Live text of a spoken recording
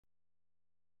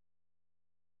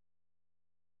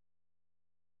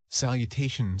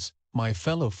Salutations, my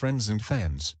fellow friends and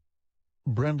fans.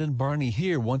 Brendan Barney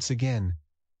here once again.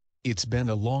 It's been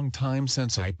a long time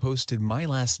since I posted my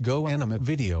last GoAnimate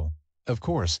video. Of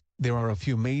course, there are a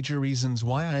few major reasons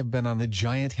why I've been on a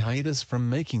giant hiatus from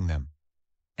making them.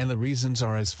 And the reasons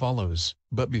are as follows.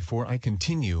 But before I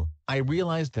continue, I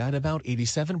realized that about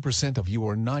 87% of you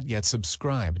are not yet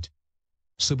subscribed.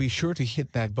 So be sure to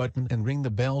hit that button and ring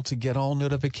the bell to get all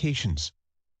notifications.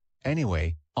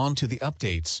 Anyway, on to the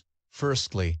updates.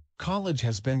 Firstly, college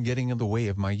has been getting in the way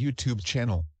of my YouTube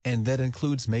channel, and that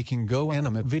includes making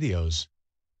GoAnimate videos.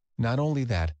 Not only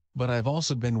that, but I've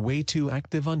also been way too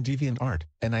active on DeviantArt,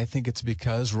 and I think it's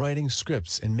because writing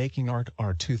scripts and making art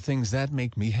are two things that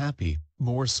make me happy,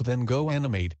 more so than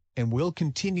GoAnimate, and will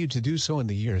continue to do so in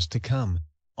the years to come.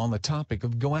 On the topic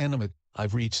of GoAnimate,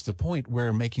 I've reached the point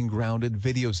where making grounded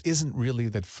videos isn't really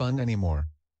that fun anymore.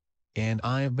 And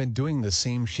I've been doing the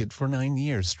same shit for 9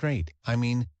 years straight. I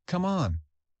mean, come on.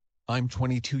 I'm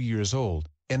 22 years old,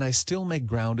 and I still make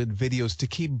grounded videos to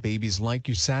keep babies like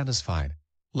you satisfied.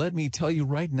 Let me tell you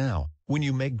right now, when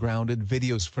you make grounded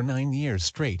videos for 9 years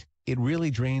straight, it really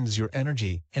drains your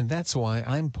energy, and that's why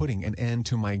I'm putting an end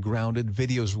to my grounded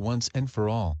videos once and for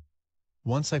all.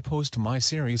 Once I post my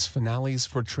series finales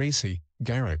for Tracy,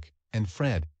 Garrick, and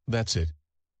Fred, that's it.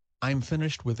 I'm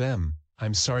finished with them.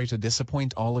 I'm sorry to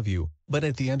disappoint all of you, but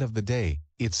at the end of the day,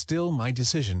 it's still my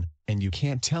decision, and you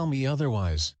can't tell me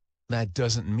otherwise. That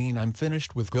doesn't mean I'm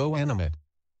finished with GoAnimate.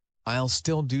 I'll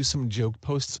still do some joke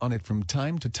posts on it from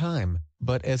time to time,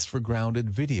 but as for grounded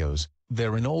videos,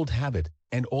 they're an old habit,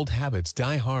 and old habits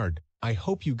die hard. I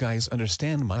hope you guys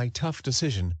understand my tough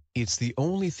decision. It's the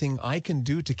only thing I can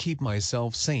do to keep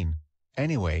myself sane.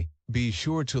 Anyway, be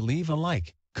sure to leave a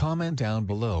like, comment down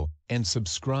below, and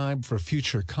subscribe for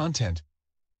future content.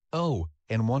 Oh,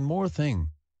 and one more thing.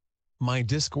 My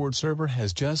Discord server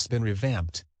has just been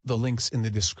revamped, the link's in the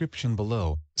description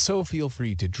below, so feel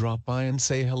free to drop by and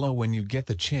say hello when you get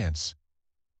the chance.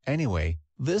 Anyway,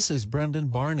 this is Brendan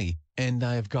Barney, and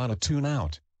I've gotta tune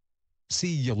out.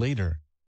 See you later.